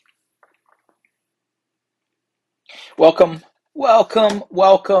Welcome,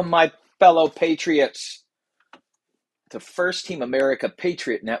 welcome, my fellow Patriots to First Team America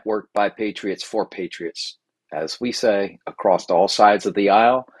Patriot Network by Patriots for Patriots. As we say, across all sides of the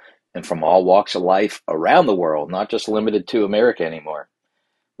aisle and from all walks of life around the world, not just limited to America anymore.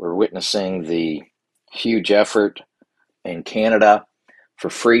 We're witnessing the huge effort in Canada for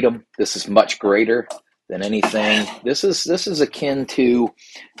freedom. This is much greater than anything. This is akin to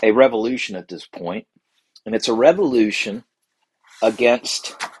a revolution at this point, and it's a revolution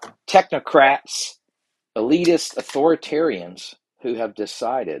against technocrats, elitist authoritarians who have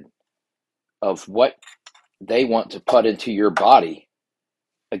decided of what they want to put into your body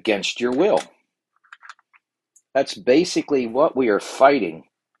against your will. That's basically what we are fighting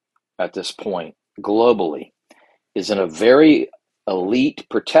at this point globally, is in a very elite,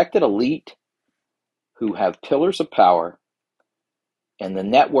 protected elite who have pillars of power, and the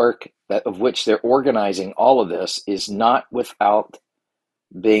network of which they're organizing all of this is not without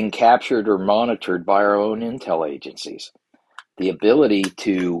being captured or monitored by our own intel agencies. The ability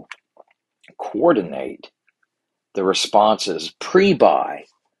to coordinate the responses, pre-buy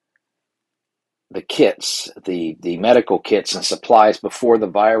the kits, the medical kits and supplies before the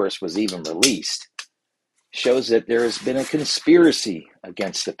virus was even released, shows that there has been a conspiracy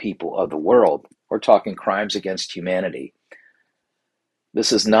against the people of the world. We're talking crimes against humanity.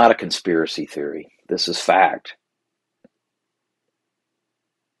 This is not a conspiracy theory. This is fact.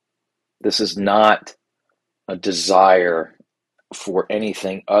 This is not a desire for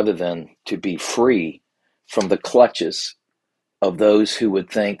anything other than to be free from the clutches of those who would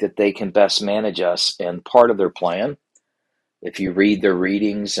think that they can best manage us. And part of their plan, if you read their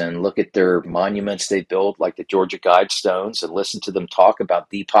readings and look at their monuments they built, like the Georgia Guidestones, and listen to them talk about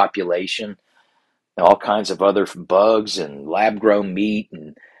depopulation and all kinds of other bugs and lab-grown meat,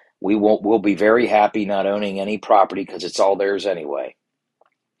 and we'll be very happy not owning any property because it's all theirs anyway.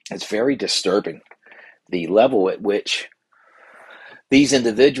 It's very disturbing, the level at which these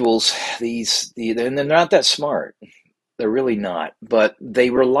individuals, and they're not that smart. They're really not, but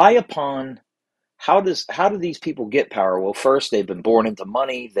they rely upon how do these people get power? Well, first, they've been born into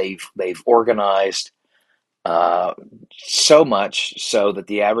money. They've organized so much so that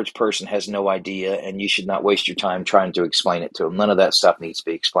the average person has no idea, and you should not waste your time trying to explain it to them. None of that stuff needs to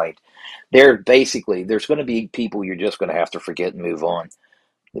be explained. There's going to be people you're just going to have to forget and move on.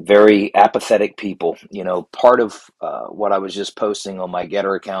 Very apathetic people. Part of what I was just posting on my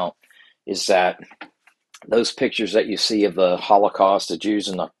Getter account is that those pictures that you see of the Holocaust, the Jews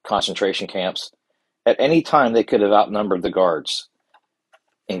in the concentration camps, at any time they could have outnumbered the guards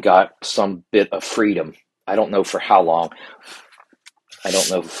and got some bit of freedom. I don't know for how long. And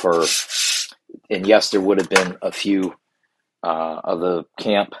yes, there would have been a few of the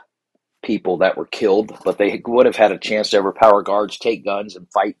camp people that were killed, but they would have had a chance to overpower guards, take guns,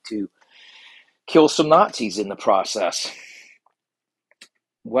 and fight to kill some Nazis in the process.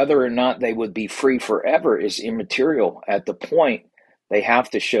 Whether or not they would be free forever is immaterial at the point. They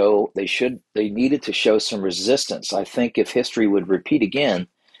needed to show some resistance. I think if history would repeat again,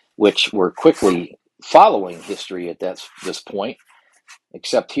 which we're quickly following history at this point,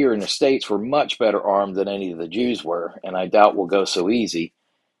 except here in the States, we're much better armed than any of the Jews were, and I doubt we'll go so easy.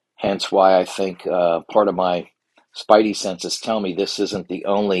 Hence why I think part of my spidey senses tell me this isn't the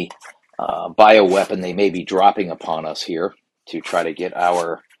only bioweapon they may be dropping upon us here to try to get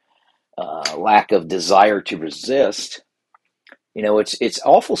our lack of desire to resist. It's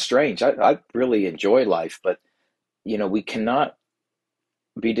awful strange. I really enjoy life, but we cannot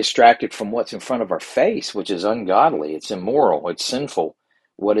be distracted from what's in front of our face, which is ungodly. It's immoral. It's sinful.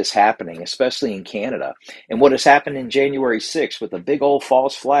 What is happening, especially in Canada, and what has happened in January 6th with a big old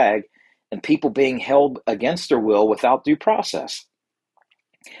false flag and people being held against their will without due process.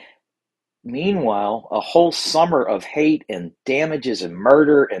 Meanwhile, a whole summer of hate and damages and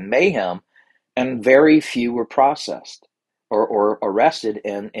murder and mayhem, and very few were processed or arrested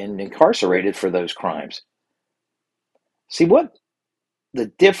and incarcerated for those crimes. See what the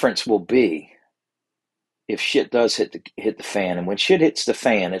difference will be if shit does hit the fan. And when shit hits the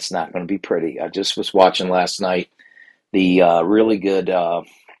fan, it's not going to be pretty. I just was watching last night the really good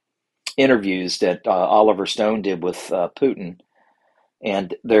interviews that Oliver Stone did with Putin,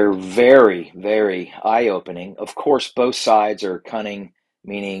 and they're very, very eye-opening. Of course, both sides are cunning,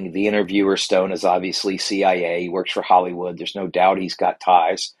 meaning the interviewer, Stone, is obviously CIA. He works for Hollywood. There's no doubt he's got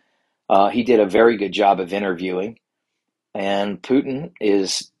ties. He did a very good job of interviewing. And Putin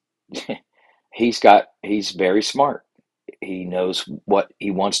is, he's very smart. He knows what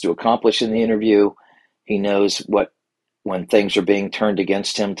he wants to accomplish in the interview. He knows when things are being turned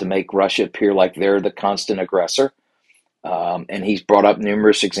against him to make Russia appear like they're the constant aggressor. And he's brought up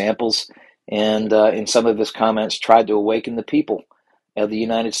numerous examples, and in some of his comments, tried to awaken the people of the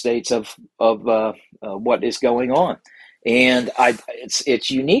United States of what is going on. And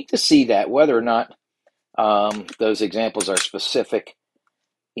it's unique to see that, whether or not those examples are specific,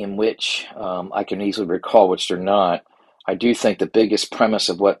 in which I can easily recall which they're not. I do think the biggest premise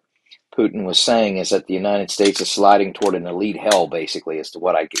of what Putin was saying is that the United States is sliding toward an elite hell, basically, as to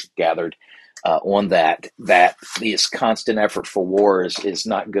what I gathered on that this constant effort for war is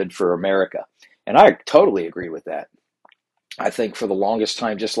not good for America. And I totally agree with that. I think for the longest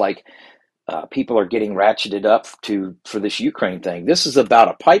time, just like people are getting ratcheted up for this Ukraine thing, this is about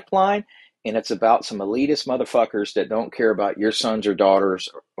a pipeline, and it's about some elitist motherfuckers that don't care about your sons or daughters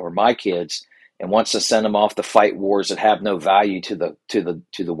or my kids, and wants to send them off to fight wars that have no value to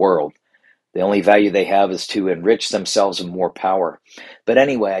the world. The only value they have is to enrich themselves and more power. But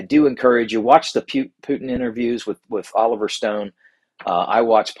anyway, I do encourage you, watch the Putin interviews with Oliver Stone. I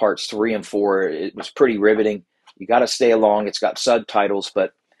watched parts 3 and 4. It was pretty riveting. You got to stay along. It's got subtitles,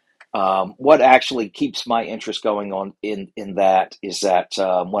 but what actually keeps my interest going on in that is that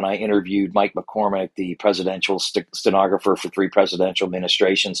when I interviewed Mike McCormick, the presidential stenographer for 3 presidential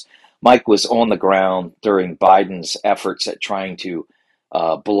administrations, Mike was on the ground during Biden's efforts at trying to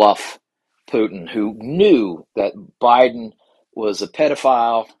bluff Putin, who knew that Biden was a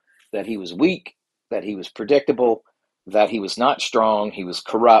pedophile, that he was weak, that he was predictable, that he was not strong, he was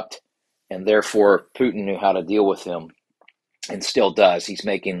corrupt, and therefore Putin knew how to deal with him, and still does. He's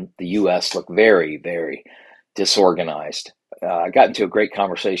making the U.S. look very, very disorganized. I got into a great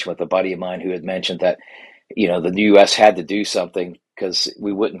conversation with a buddy of mine who had mentioned that, the U.S. had to do something because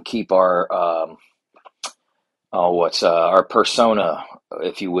we wouldn't keep our our persona,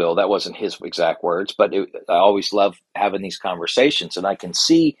 if you will. That wasn't his exact words, but I always love having these conversations, and I can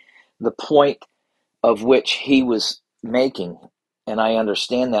see the point of which he was making, and I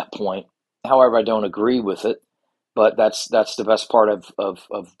understand that point. However, I don't agree with it, but that's the best part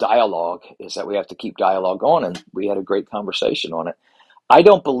of dialogue, is that we have to keep dialogue on, and we had a great conversation on it. I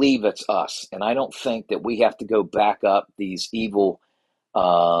don't believe it's us, and I don't think that we have to go back up these evil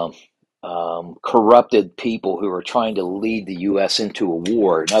corrupted people who are trying to lead the U.S. into a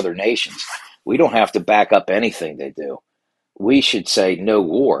war in other nations. We don't have to back up anything they do. We should say no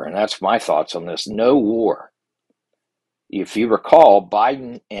war, and that's my thoughts on this. No war. If you recall,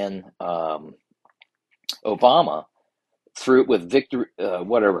 Biden and Obama, through with Victor,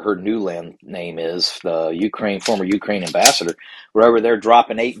 whatever her new land name is, the former Ukraine ambassador, were over there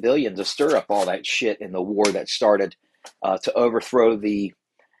dropping $8 billion to stir up all that shit in the war that started to overthrow the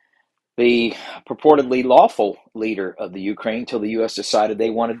purportedly lawful leader of the Ukraine, till the U.S. decided they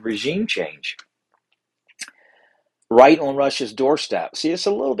wanted regime change. Right on Russia's doorstep. See, it's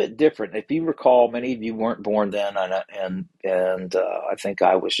a little bit different. If you recall, many of you weren't born then, and I think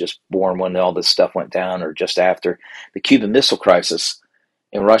I was just born when all this stuff went down, or just after the Cuban Missile Crisis,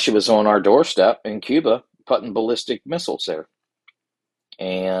 and Russia was on our doorstep in Cuba, putting ballistic missiles there.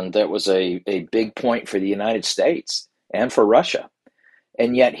 And that was a big point for the United States and for Russia.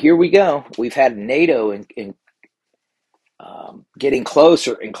 And yet here we go. We've had NATO in getting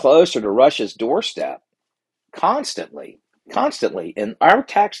closer and closer to Russia's doorstep constantly. And our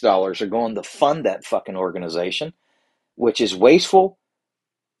tax dollars are going to fund that fucking organization, which is wasteful.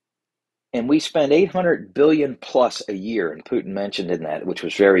 And we spend $800 billion plus a year. And Putin mentioned in that, which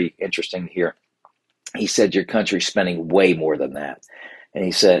was very interesting to hear. He said your country's spending way more than that. And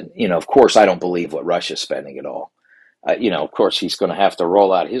he said, of course, I don't believe what Russia's spending at all. Of course, he's going to have to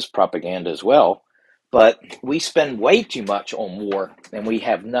roll out his propaganda as well. But we spend way too much on war, and we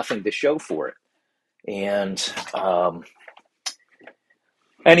have nothing to show for it. And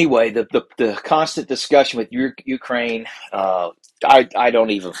anyway, the constant discussion with Ukraine, I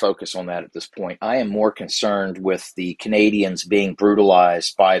don't even focus on that at this point. I am more concerned with the Canadians being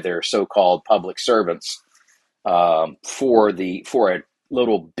brutalized by their so-called public servants for a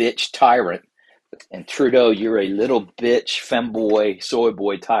little bitch tyrant. And Trudeau, you're a little bitch, femboy, soy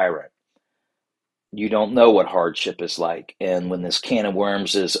boy tyrant. You don't know what hardship is like. And when this can of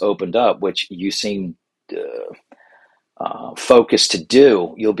worms is opened up, which you seem focused to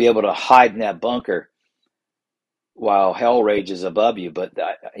do, you'll be able to hide in that bunker while hell rages above you. But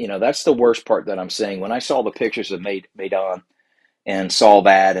that's the worst part that I'm saying. When I saw the pictures of Maidan and saw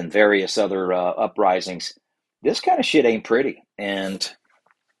that and various other uprisings, this kind of shit ain't pretty. And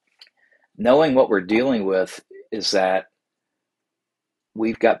knowing what we're dealing with is that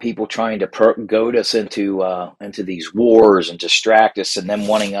we've got people trying to goad us into these wars and distract us, and then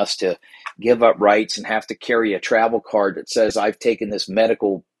wanting us to give up rights and have to carry a travel card that says I've taken this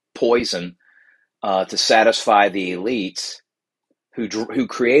medical poison to satisfy the elites who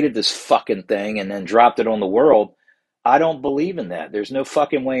created this fucking thing and then dropped it on the world. I don't believe in that. There's no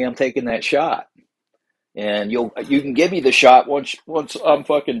fucking way I'm taking that shot. And you can give me the shot once I'm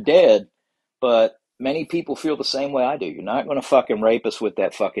fucking dead, but many people feel the same way I do. You're not going to fucking rape us with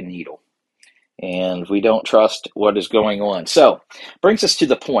that fucking needle. And we don't trust what is going on. So, brings us to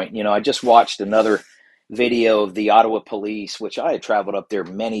the point. I just watched another video of the Ottawa police, which I had traveled up there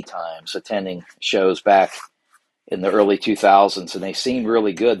many times attending shows back in the early 2000s, and they seemed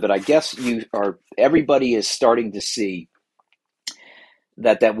really good. But I guess everybody is starting to see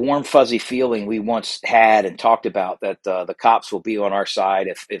that warm, fuzzy feeling we once had and talked about, that the cops will be on our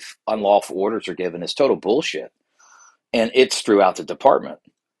side if unlawful orders are given, is total bullshit. And it's throughout the department.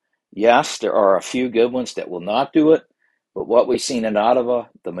 Yes, there are a few good ones that will not do it, but what we've seen in Ottawa,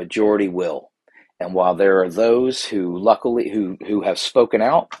 the majority will. And while there are those who luckily who have spoken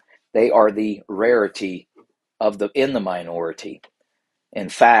out, they are the rarity in the minority. In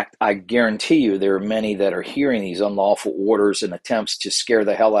fact, I guarantee you there are many that are hearing these unlawful orders and attempts to scare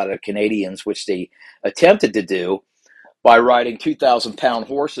the hell out of Canadians, which they attempted to do by riding 2,000-pound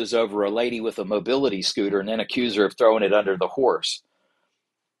horses over a lady with a mobility scooter and then accuse her of throwing it under the horse.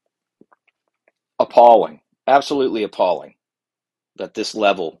 Appalling, absolutely appalling that this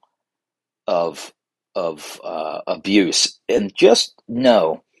level of abuse. And just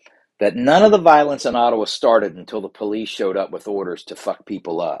know that none of the violence in Ottawa started until the police showed up with orders to fuck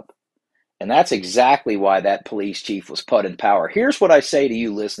people up. And that's exactly why that police chief was put in power. Here's what I say to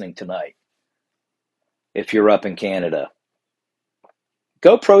you listening tonight. If you're up in Canada,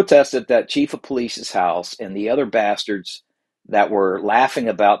 go protest at that chief of police's house and the other bastards that were laughing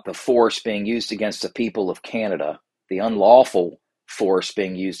about the force being used against the people of Canada, the unlawful force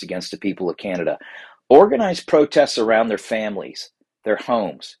being used against the people of Canada. Organize protests around their families, their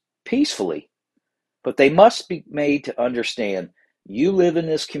homes, peacefully. But they must be made to understand, you live in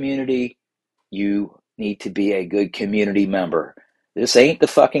this community, you need to be a good community member. This ain't the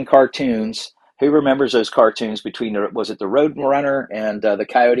fucking cartoons. Who remembers those cartoons between, was it the Roadrunner and the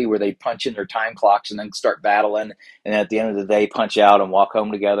Coyote, where they punch in their time clocks and then start battling, and at the end of the day punch out and walk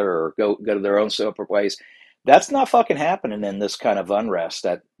home together or go to their own separate ways? That's not fucking happening in this kind of unrest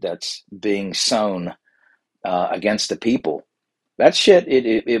that's being sown against the people. That shit,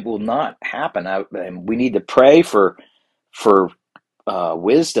 it will not happen. And we need to pray for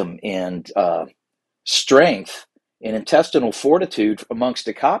wisdom and strength and intestinal fortitude amongst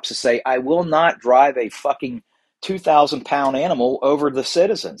the cops to say, I will not drive a fucking 2,000-pound animal over the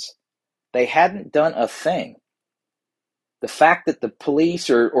citizens. They hadn't done a thing. The fact that the police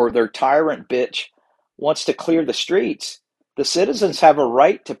or their tyrant bitch wants to clear the streets, the citizens have a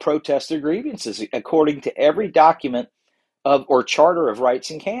right to protest their grievances according to every document or charter of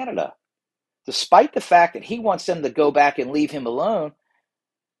rights in Canada. Despite the fact that he wants them to go back and leave him alone,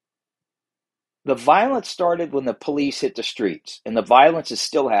 the violence started when the police hit the streets, and the violence is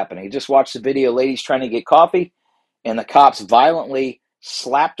still happening. You just watched the video, ladies trying to get coffee, and the cops violently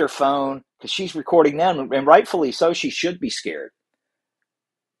slapped her phone because she's recording them, and rightfully so. She should be scared.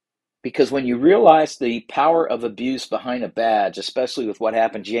 Because when you realize the power of abuse behind a badge, especially with what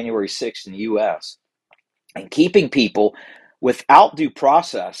happened January 6th in the U.S., and keeping people without due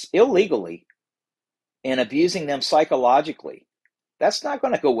process illegally and abusing them psychologically, that's not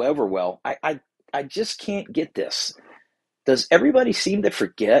going to go over well. I just can't get this. Does everybody seem to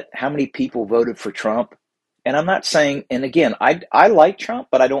forget how many people voted for Trump? And I'm not saying, and again, I like Trump,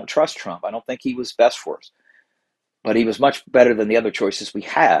 but I don't trust Trump. I don't think he was best for us. But he was much better than the other choices we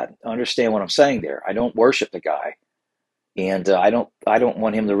had. Understand what I'm saying there. I don't worship the guy. And I don't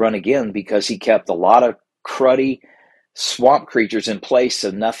want him to run again because he kept a lot of cruddy swamp creatures in place,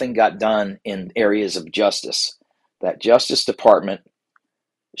 so nothing got done in areas of justice. That Justice Department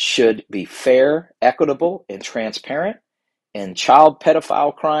should be fair, equitable, and transparent, and child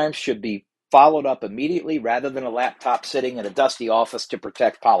pedophile crimes should be followed up immediately rather than a laptop sitting in a dusty office to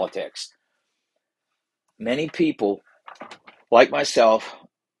protect politics. Many people, like myself,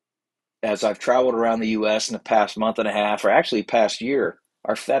 as I've traveled around the U.S. in the past month and a half, or actually past year,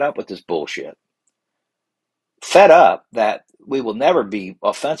 are fed up with this bullshit. Fed up that we will never be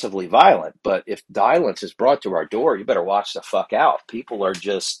offensively violent, but if violence is brought to our door, you better watch the fuck out. People are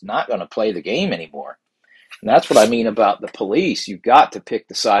just not going to play the game anymore. And that's what I mean about the police. You've got to pick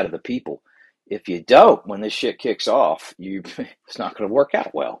the side of the people. If you don't, when this shit kicks off, it's not going to work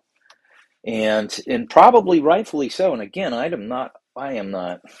out well. And probably rightfully so. And again, I am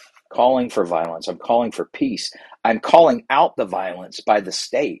not calling for violence. I'm calling for peace. I'm calling out the violence by the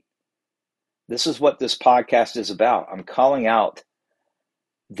state. This is what this podcast is about. I'm calling out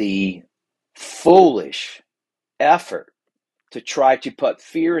the foolish effort to try to put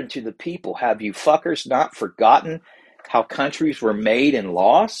fear into the people. Have you fuckers not forgotten how countries were made and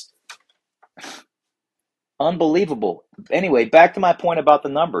lost? Unbelievable. Anyway, back to my point about the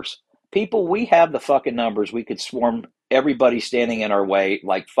numbers. People, we have the fucking numbers. We could swarm everybody standing in our way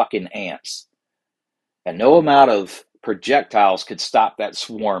like fucking ants. And no amount of projectiles could stop that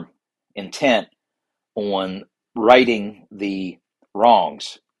swarm intent on righting the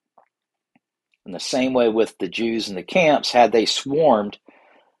wrongs. In the same way with the Jews in the camps, had they swarmed,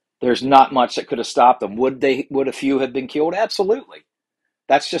 there's not much that could have stopped them. Would a few have been killed? Absolutely.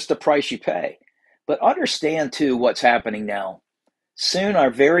 That's just the price you pay. But understand too what's happening now. Soon our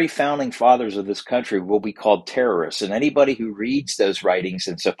very founding fathers of this country will be called terrorists, and anybody who reads those writings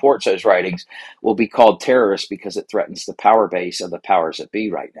and supports those writings will be called terrorists because it threatens the power base of the powers that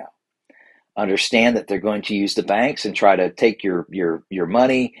be right now. Understand that they're going to use the banks and try to take your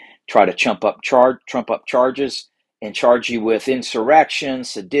money, try to trump up charges, and charge you with insurrection,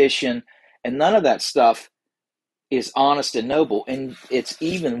 sedition, and none of that stuff is honest and noble. And it's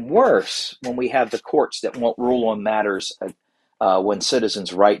even worse when we have the courts that won't rule on matters when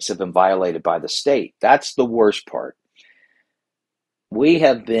citizens' rights have been violated by the state. That's the worst part. We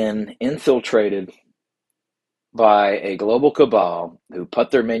have been infiltrated by a global cabal who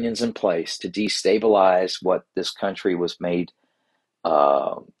put their minions in place to destabilize what this country was made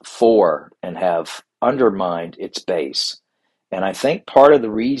for and have undermined its base. And I think part of the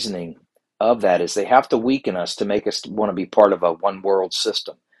reasoning of that is they have to weaken us to make us want to be part of a one world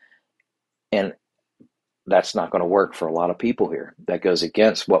system. And that's not going to work for a lot of people here. That goes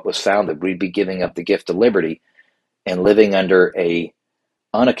against what was founded. We'd be giving up the gift of liberty and living under a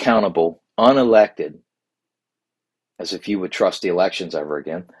unaccountable, unelected, as if you would trust the elections ever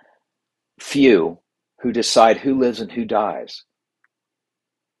again, few who decide who lives and who dies.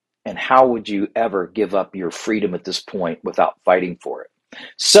 And how would you ever give up your freedom at this point without fighting for it?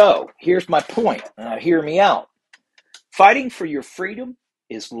 So here's my point. Hear me out. Fighting for your freedom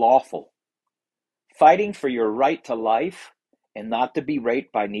is lawful. Fighting for your right to life and not to be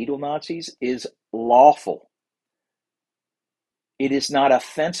raped by needle Nazis is lawful. It is not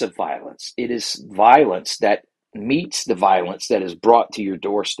offensive violence. It is violence that meets the violence that is brought to your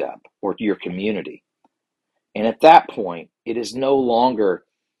doorstep or to your community. And at that point, it is no longer,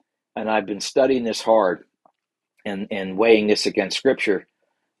 and I've been studying this hard and weighing this against Scripture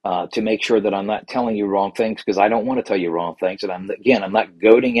to make sure that I'm not telling you wrong things, because I don't want to tell you wrong things. And I'm not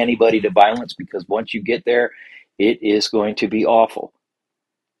goading anybody to violence, because once you get there, it is going to be awful.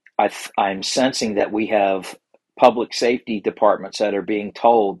 I'm sensing that we have public safety departments that are being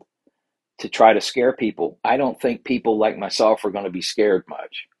told to try to scare people. I don't think people like myself are going to be scared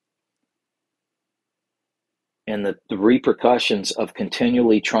much. And the repercussions of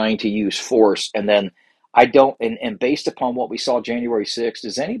continually trying to use force, and then I don't, and based upon what we saw January 6th,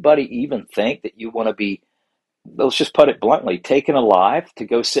 does anybody even think that you want to be, let's just put it bluntly, taken alive to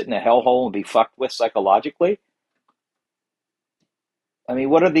go sit in a hellhole and be fucked with psychologically? I mean,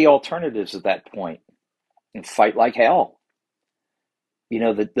 what are the alternatives at that point? And fight like hell. You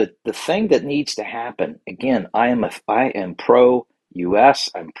know, the thing that needs to happen, again, I am pro-US,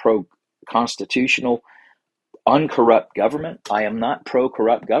 I'm pro-constitutional, uncorrupt government. I am not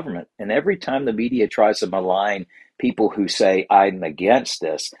pro-corrupt government. And every time the media tries to malign people who say, I'm against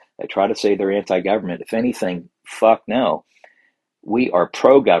this, they try to say they're anti-government. If anything, fuck no. We are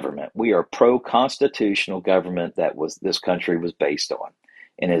pro-government. We are pro-constitutional government that this country was based on.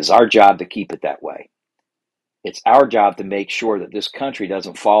 And it is our job to keep it that way. It's our job to make sure that this country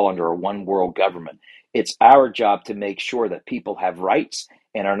doesn't fall under a one world government. It's our job to make sure that people have rights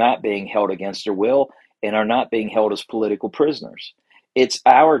and are not being held against their will and are not being held as political prisoners. It's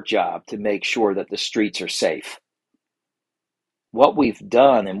our job to make sure that the streets are safe. What we've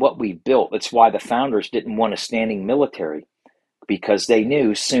done and what we've built, that's why the founders didn't want a standing military, because they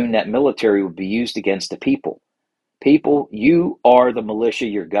knew soon that military would be used against the people. People, you are the militia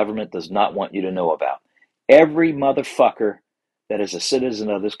your government does not want you to know about. Every motherfucker that is a citizen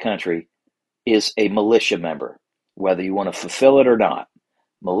of this country is a militia member, whether you want to fulfill it or not.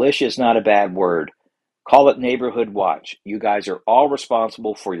 Militia is not a bad word. Call it neighborhood watch. You guys are all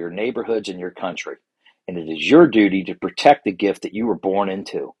responsible for your neighborhoods and your country. And it is your duty to protect the gift that you were born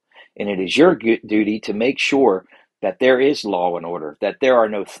into. And it is your duty to make sure that there is law and order, that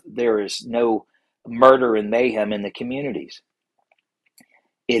there is no murder and mayhem in the communities.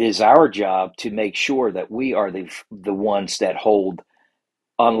 It is our job to make sure that we are the ones that hold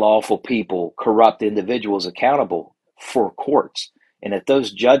unlawful people, corrupt individuals accountable for courts. And if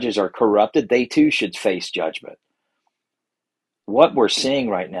those judges are corrupted, they too should face judgment. what we're seeing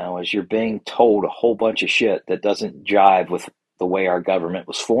right now is you're being told a whole bunch of shit that doesn't jive with the way our government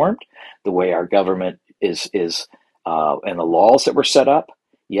was formed, the way our government is, and the laws that were set up.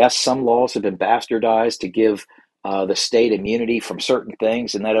 Yes, some laws have been bastardized to give the state immunity from certain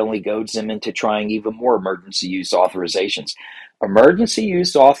things, and that only goads them into trying even more emergency use authorizations. Emergency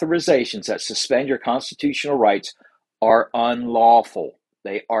use authorizations that suspend your constitutional rights are unlawful.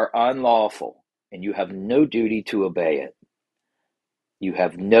 They are unlawful, and you have no duty to obey it. You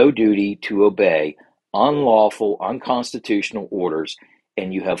have no duty to obey unlawful, unconstitutional orders,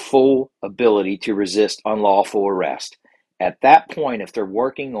 and you have full ability to resist unlawful arrest. At that point, if they're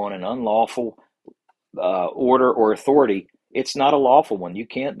working on an unlawful order or authority, it's not a lawful one. You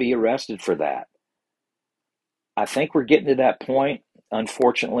can't be arrested for that. I think we're getting to that point,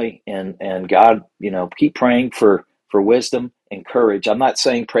 unfortunately, and God, keep praying for wisdom and courage. I'm not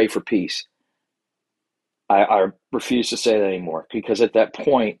saying pray for peace. I refuse to say that anymore, because at that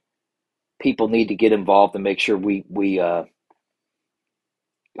point, people need to get involved and make sure we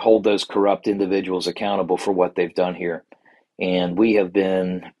hold those corrupt individuals accountable for what they've done here. And we have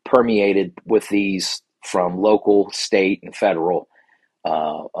been permeated with these from local, state, and federal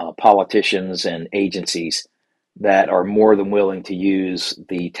politicians and agencies that are more than willing to use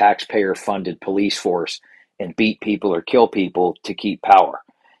the taxpayer-funded police force and beat people or kill people to keep power.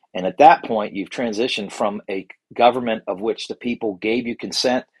 And at that point, you've transitioned from a government of which the people gave you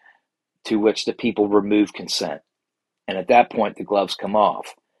consent to which the people remove consent. And at that point, the gloves come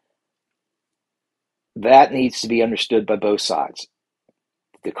off. That needs to be understood by both sides,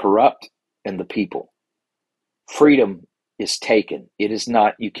 the corrupt and the people. Freedom is taken. It is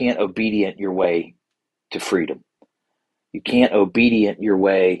not, you can't obedient your way to freedom. You can't obedient your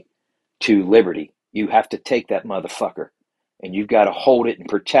way to liberty. You have to take that motherfucker, and you've got to hold it and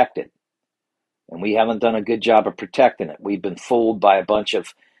protect it. And we haven't done a good job of protecting it. We've been fooled by a bunch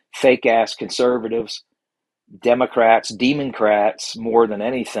of fake-ass conservatives, Democrats, Democrats, more than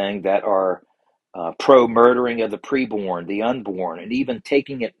anything, that are pro-murdering of the preborn, the unborn, and even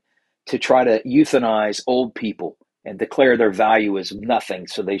taking it to try to euthanize old people and declare their value as nothing,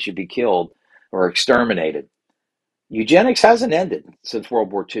 so they should be killed or exterminated. Eugenics hasn't ended since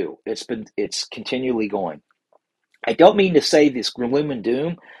World War II. It's continually going. I don't mean to say this gloom and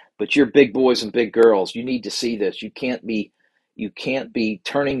doom, but you're big boys and big girls. You need to see this. You can't be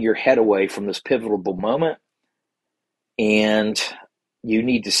turning your head away from this pivotal moment, and you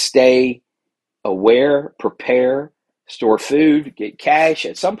need to stay aware, prepare, store food, get cash.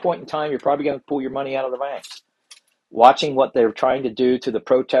 At some point in time, you're probably going to pull your money out of the banks. Watching what they're trying to do to the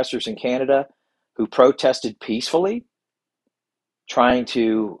protesters in Canada who protested peacefully, trying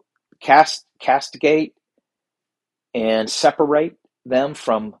to castigate and separate them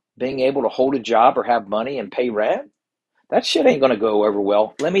from being able to hold a job or have money and pay rent. That shit ain't going to go over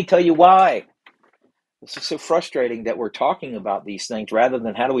well. Let me tell you why. This is so frustrating that we're talking about these things rather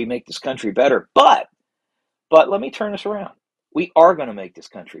than how do we make this country better. But let me turn this around. We are going to make this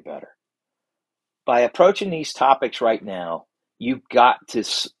country better. By approaching these topics right now, you've got to,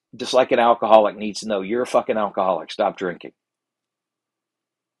 just like an alcoholic needs to know, you're a fucking alcoholic. Stop drinking.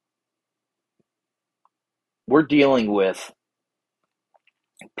 We're dealing with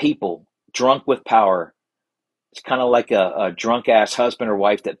people drunk with power. It's kind of like a drunk-ass husband or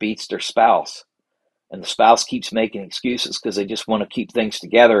wife that beats their spouse. And the spouse keeps making excuses because they just want to keep things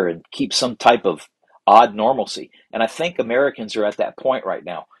together and keep some type of odd normalcy. And I think Americans are at that point right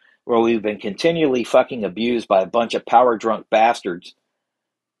now where we've been continually fucking abused by a bunch of power-drunk bastards.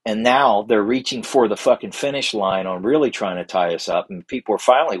 And now they're reaching for the fucking finish line on really trying to tie us up. And people are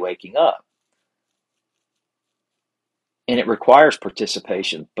finally waking up. And it requires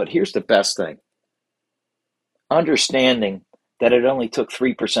participation. But here's the best thing. Understanding that it only took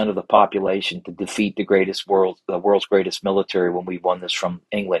 3% of the population to defeat the world's greatest military when we won this from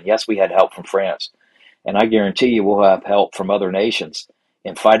England. Yes, we had help from France. And I guarantee you we'll have help from other nations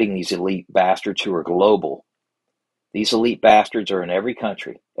in fighting these elite bastards who are global. These elite bastards are in every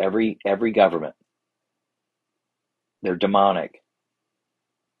country, every government. They're demonic.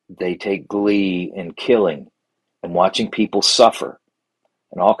 They take glee in killing and watching people suffer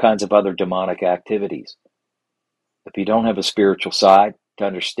and all kinds of other demonic activities. If you don't have a spiritual side to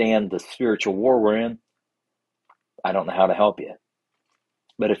understand the spiritual war we're in, I don't know how to help you.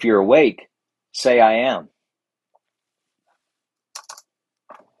 But if you're awake, say I am.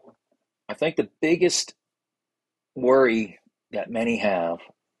 I think the biggest worry that many have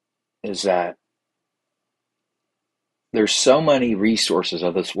is that there's so many resources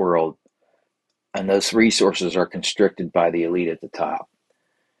of this world, and those resources are constricted by the elite at the top.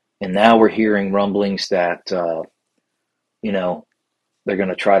 And now we're hearing rumblings that you know, they're going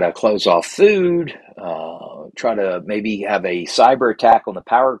to try to close off food, try to maybe have a cyber attack on the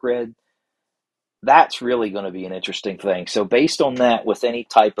power grid. That's really going to be an interesting thing. So based on that, with any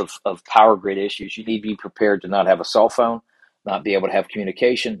type of power grid issues, you need to be prepared to not have a cell phone, not be able to have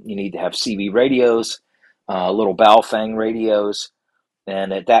communication. You need to have CB radios, little Baofeng radios.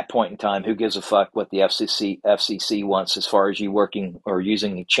 And at that point in time, who gives a fuck what the FCC wants as far as you working or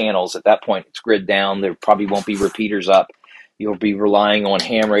using channels? At that point, it's grid down. There probably won't be repeaters up. You'll be relying on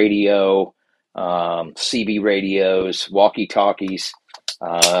ham radio, CB radios, walkie-talkies,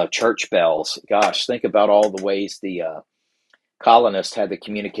 church bells. Gosh, think about all the ways the colonists had to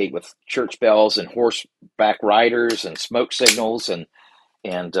communicate with church bells and horseback riders and smoke signals and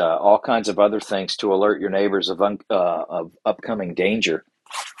all kinds of other things to alert your neighbors of upcoming danger.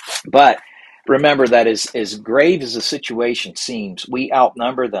 But remember that as grave as the situation seems, we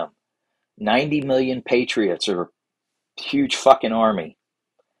outnumber them. 90 million Patriots are a huge fucking army.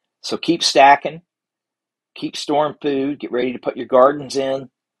 So keep stacking, keep storing food, get ready to put your gardens in,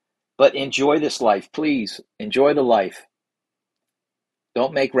 but enjoy this life, please. Enjoy the life.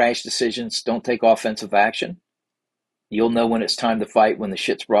 Don't make rash decisions. Don't take offensive action. You'll know when it's time to fight when the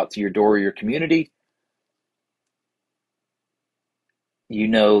shit's brought to your door or your community. You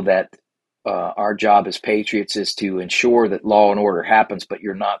know that our job as patriots is to ensure that law and order happens, but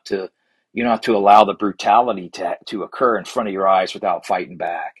you're not to allow the brutality to occur in front of your eyes without fighting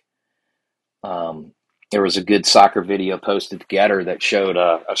back. There was a good soccer video posted together that showed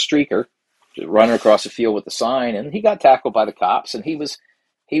a streaker running across the field with the sign, and he got tackled by the cops, and he was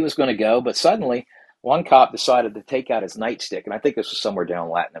going to go, but suddenly one cop decided to take out his nightstick, and I think this was somewhere down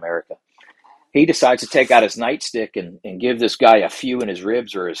in Latin America. He decides to take out his nightstick and give this guy a few in his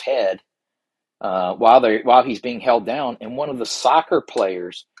ribs or his head while he's being held down, and one of the soccer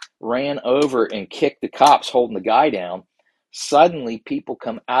players ran over and kicked the cops holding the guy down. Suddenly, people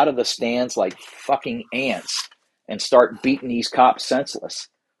come out of the stands like fucking ants and start beating these cops senseless,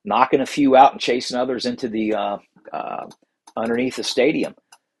 knocking a few out and chasing others into the underneath the stadium.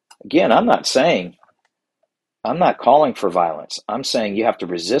 Again, I'm not calling for violence. I'm saying you have to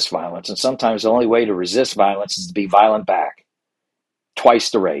resist violence, and sometimes the only way to resist violence is to be violent back, twice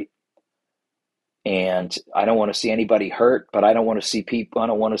the rate. And I don't want to see anybody hurt, but I don't want to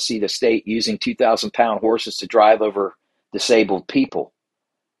see the state using 2,000-pound horses to drive over disabled people.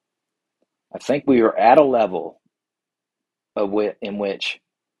 I think we are at a level in which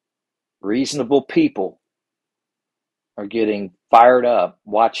reasonable people are getting fired up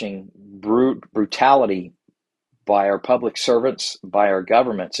watching brutality by our public servants, by our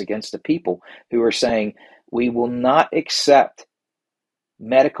governments against the people who are saying we will not accept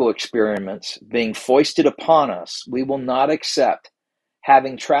medical experiments being foisted upon us. We will not accept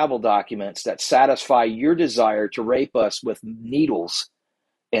having travel documents that satisfy your desire to rape us with needles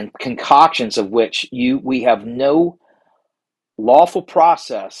and concoctions of which we have no lawful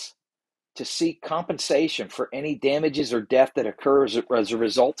process to seek compensation for any damages or death that occurs as a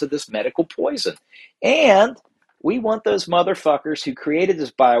result of this medical poison. And we want those motherfuckers who created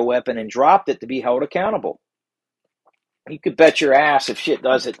this bioweapon and dropped it to be held accountable. You could bet your ass if shit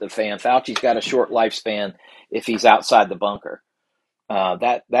does hit the fan, Fauci's got a short lifespan if he's outside the bunker.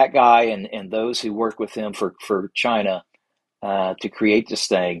 That guy and those who work with him for China to create this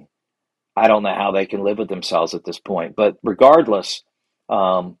thing, I don't know how they can live with themselves at this point. But regardless,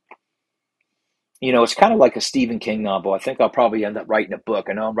 it's kind of like a Stephen King novel. I think I'll probably end up writing a book.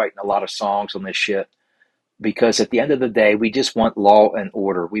 I know I'm writing a lot of songs on this shit because at the end of the day, we just want law and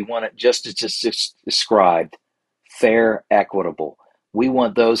order. We want it just described. Fair, equitable. We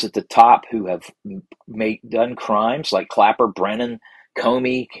want those at the top who have done crimes like Clapper, Brennan,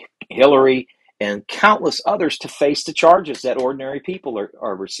 Comey, Hillary, and countless others to face the charges that ordinary people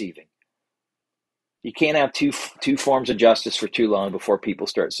are receiving. You can't have two forms of justice for too long before people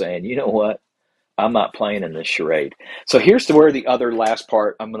start saying, you know what, I'm not playing in this charade. So here's where the other last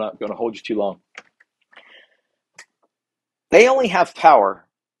part, I'm not going to hold you too long. They only have power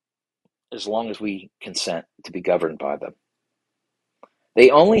as long as we consent to be governed by them. They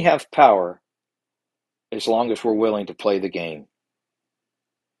only have power as long as we're willing to play the game.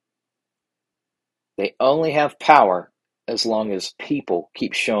 They only have power as long as people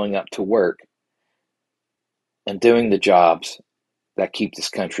keep showing up to work and doing the jobs that keep this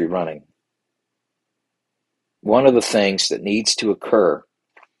country running. One of the things that needs to occur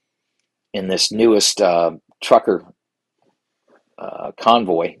in this newest trucker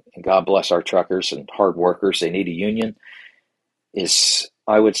convoy, and God bless our truckers and hard workers, they need a union, is,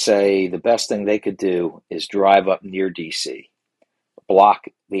 I would say, the best thing they could do is drive up near DC, block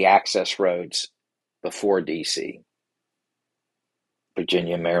the access roads before DC,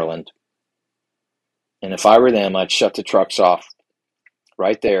 Virginia, Maryland. And if I were them, I'd shut the trucks off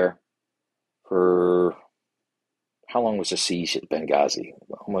right there for, how long was the siege at Benghazi?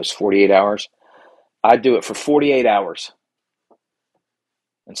 Almost 48 hours. I'd do it for 48 hours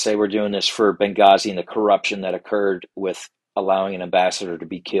and say we're doing this for Benghazi and the corruption that occurred with allowing an ambassador to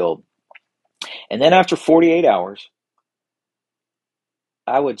be killed. And then after 48 hours,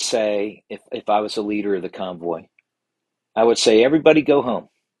 I would say, if I was the leader of the convoy, I would say, everybody go home.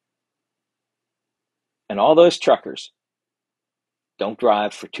 And all those truckers, don't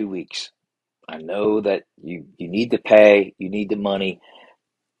drive for 2 weeks. I know that you need to pay, you need the money.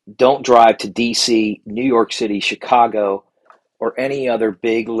 Don't drive to DC, New York City, Chicago, or any other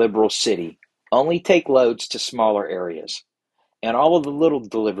big liberal city. Only take loads to smaller areas. And all of the little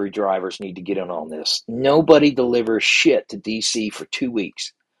delivery drivers need to get in on this. Nobody delivers shit to DC for 2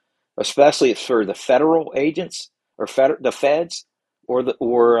 weeks, especially for the federal agents or the feds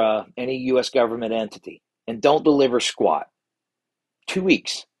or any U.S. government entity. And don't deliver squat. 2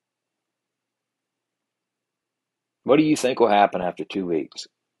 weeks. What do you think will happen after 2 weeks?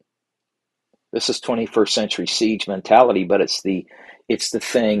 This is 21st century siege mentality, but it's the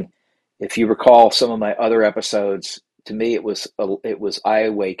thing. If you recall some of my other episodes, to me it was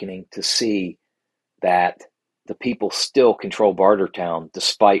eye-awakening to see that the people still control Bartertown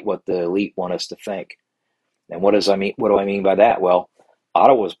despite what the elite want us to think. And what do I mean by that? Well,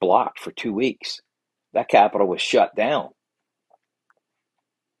 Ottawa was blocked for 2 weeks. That capital was shut down.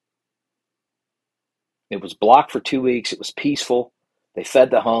 It was blocked for 2 weeks. It was peaceful. They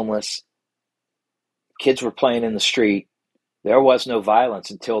fed the homeless. Kids were playing in the street. There was no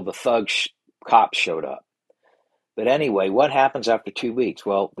violence until the cops showed up. But anyway, what happens after 2 weeks?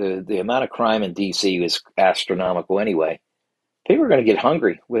 Well, the amount of crime in D.C. is astronomical anyway. People are going to get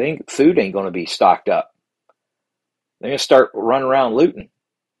hungry. Food ain't going to be stocked up. They're going to start running around looting.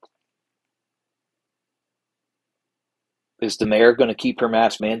 Is the mayor going to keep her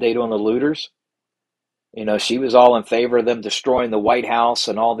mask mandate on the looters? You know, she was all in favor of them destroying the White House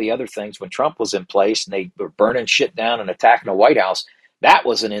and all the other things when Trump was in place and they were burning shit down and attacking the White House. That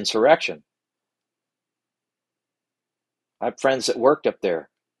was an insurrection. I have friends that worked up there.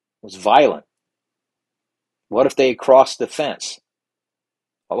 It was violent. What if they crossed the fence?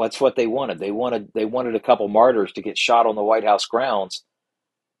 Well, that's what they wanted. They wanted a couple martyrs to get shot on the White House grounds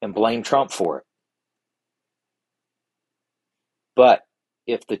and blame Trump for it. But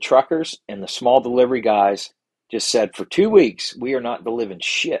if the truckers and the small delivery guys just said, for 2 weeks, we are not delivering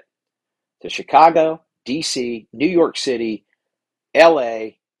shit to Chicago, DC, New York City, LA,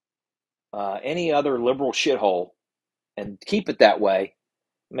 any other liberal shithole, and keep it that way,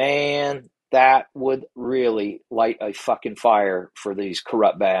 man, that would really light a fucking fire for these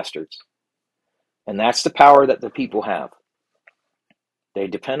corrupt bastards. And that's the power that the people have. They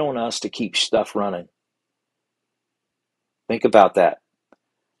depend on us to keep stuff running. Think about that.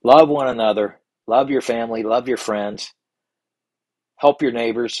 Love one another. Love your family. Love your friends. Help your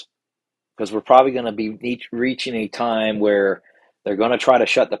neighbors. Because we're probably going to be reaching a time where they're going to try to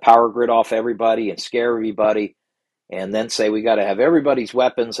shut the power grid off everybody and scare everybody. And then say we got to have everybody's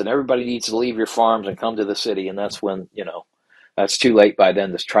weapons and everybody needs to leave your farms and come to the city. And that's when, that's too late by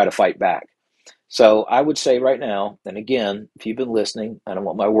then to try to fight back. So I would say right now, and again, if you've been listening, I don't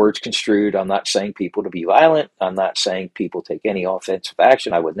want my words construed. I'm not saying people to be violent. I'm not saying people take any offensive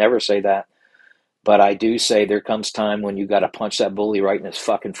action. I would never say that. But I do say there comes time when you got to punch that bully right in his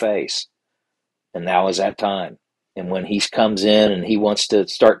fucking face. And now is that time. And when he comes in and he wants to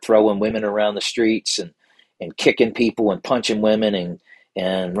start throwing women around the streets and kicking people and punching women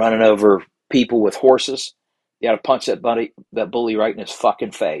and running over people with horses, you got to punch that bully right in his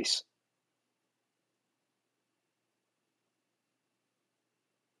fucking face.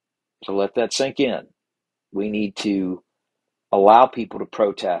 So let that sink in. We need to allow people to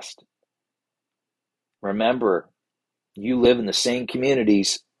protest. Remember, you live in the same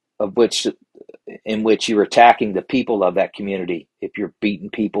communities in which you're attacking the people of that community. If you're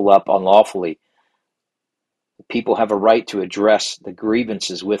beating people up unlawfully, people have a right to address the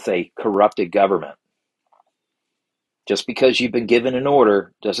grievances with a corrupted government. Just because you've been given an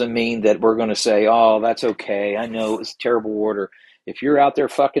order doesn't mean that we're going to say, oh, that's okay. I know it was a terrible order. If you're out there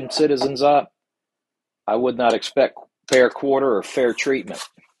fucking citizens up, I would not expect fair quarter or fair treatment.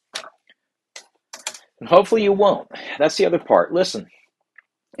 And hopefully you won't. That's the other part. Listen,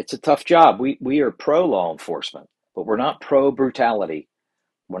 it's a tough job. We are pro law enforcement, but we're not pro brutality.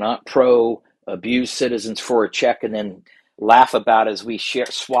 We're not pro abuse citizens for a check and then laugh about as we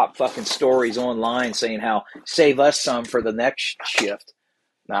swap fucking stories online saying how save us some for the next shift.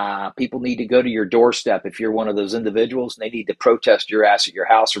 People need to go to your doorstep if you're one of those individuals, and they need to protest your ass at your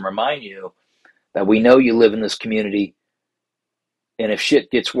house and remind you that we know you live in this community, and if shit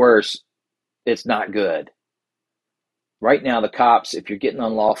gets worse, it's not good. Right now, the cops, if you're getting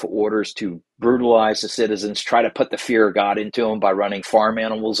unlawful orders to brutalize the citizens, try to put the fear of God into them by running farm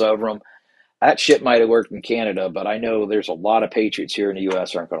animals over them, that shit might have worked in Canada, but I know there's a lot of patriots here in the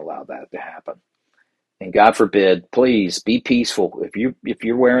U.S. aren't going to allow that to happen. And God forbid, please be peaceful. If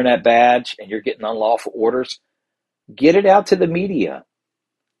you're wearing that badge and you're getting unlawful orders, get it out to the media.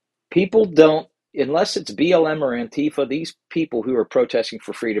 People don't, unless it's BLM or Antifa, these people who are protesting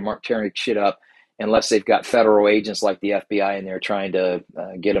for freedom aren't tearing shit up unless they've got federal agents like the FBI in there trying to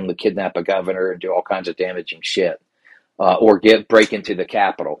get them to kidnap a governor and do all kinds of damaging shit, or break into the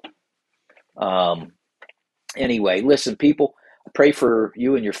Capitol. Anyway, listen, people, I pray for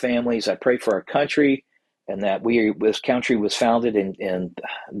you and your families. I pray for our country, and that this country was founded in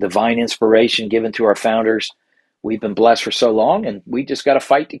divine inspiration given to our founders. We've been blessed for so long, and we just got to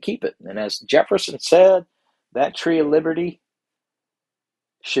fight to keep it. And as Jefferson said, that tree of liberty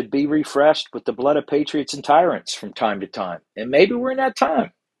should be refreshed with the blood of patriots and tyrants from time to time. And maybe we're in that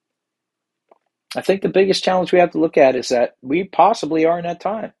time. I think the biggest challenge we have to look at is that we possibly are in that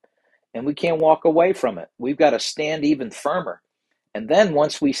time, and we can't walk away from it. We've got to stand even firmer. And then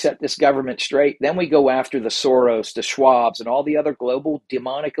once we set this government straight, then we go after the Soros, the Schwabs, and all the other global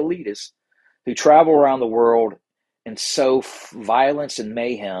demonic elitists who travel around the world and sow violence and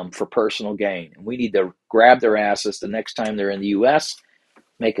mayhem for personal gain. And we need to grab their asses the next time they're in the U.S.,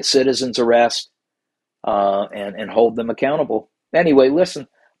 make a citizen's arrest, and hold them accountable. Anyway, listen,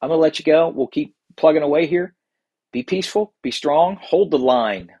 I'm going to let you go. We'll keep plugging away here. Be peaceful, be strong, hold the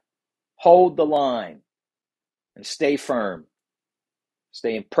line, and stay firm.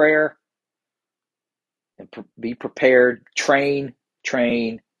 Stay in prayer and be prepared. Train.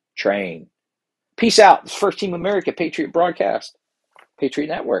 Peace out. This is First Team America Patriot Broadcast. Patriot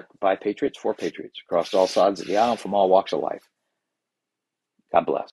Network by Patriots for Patriots across all sides of the aisle from all walks of life. God bless.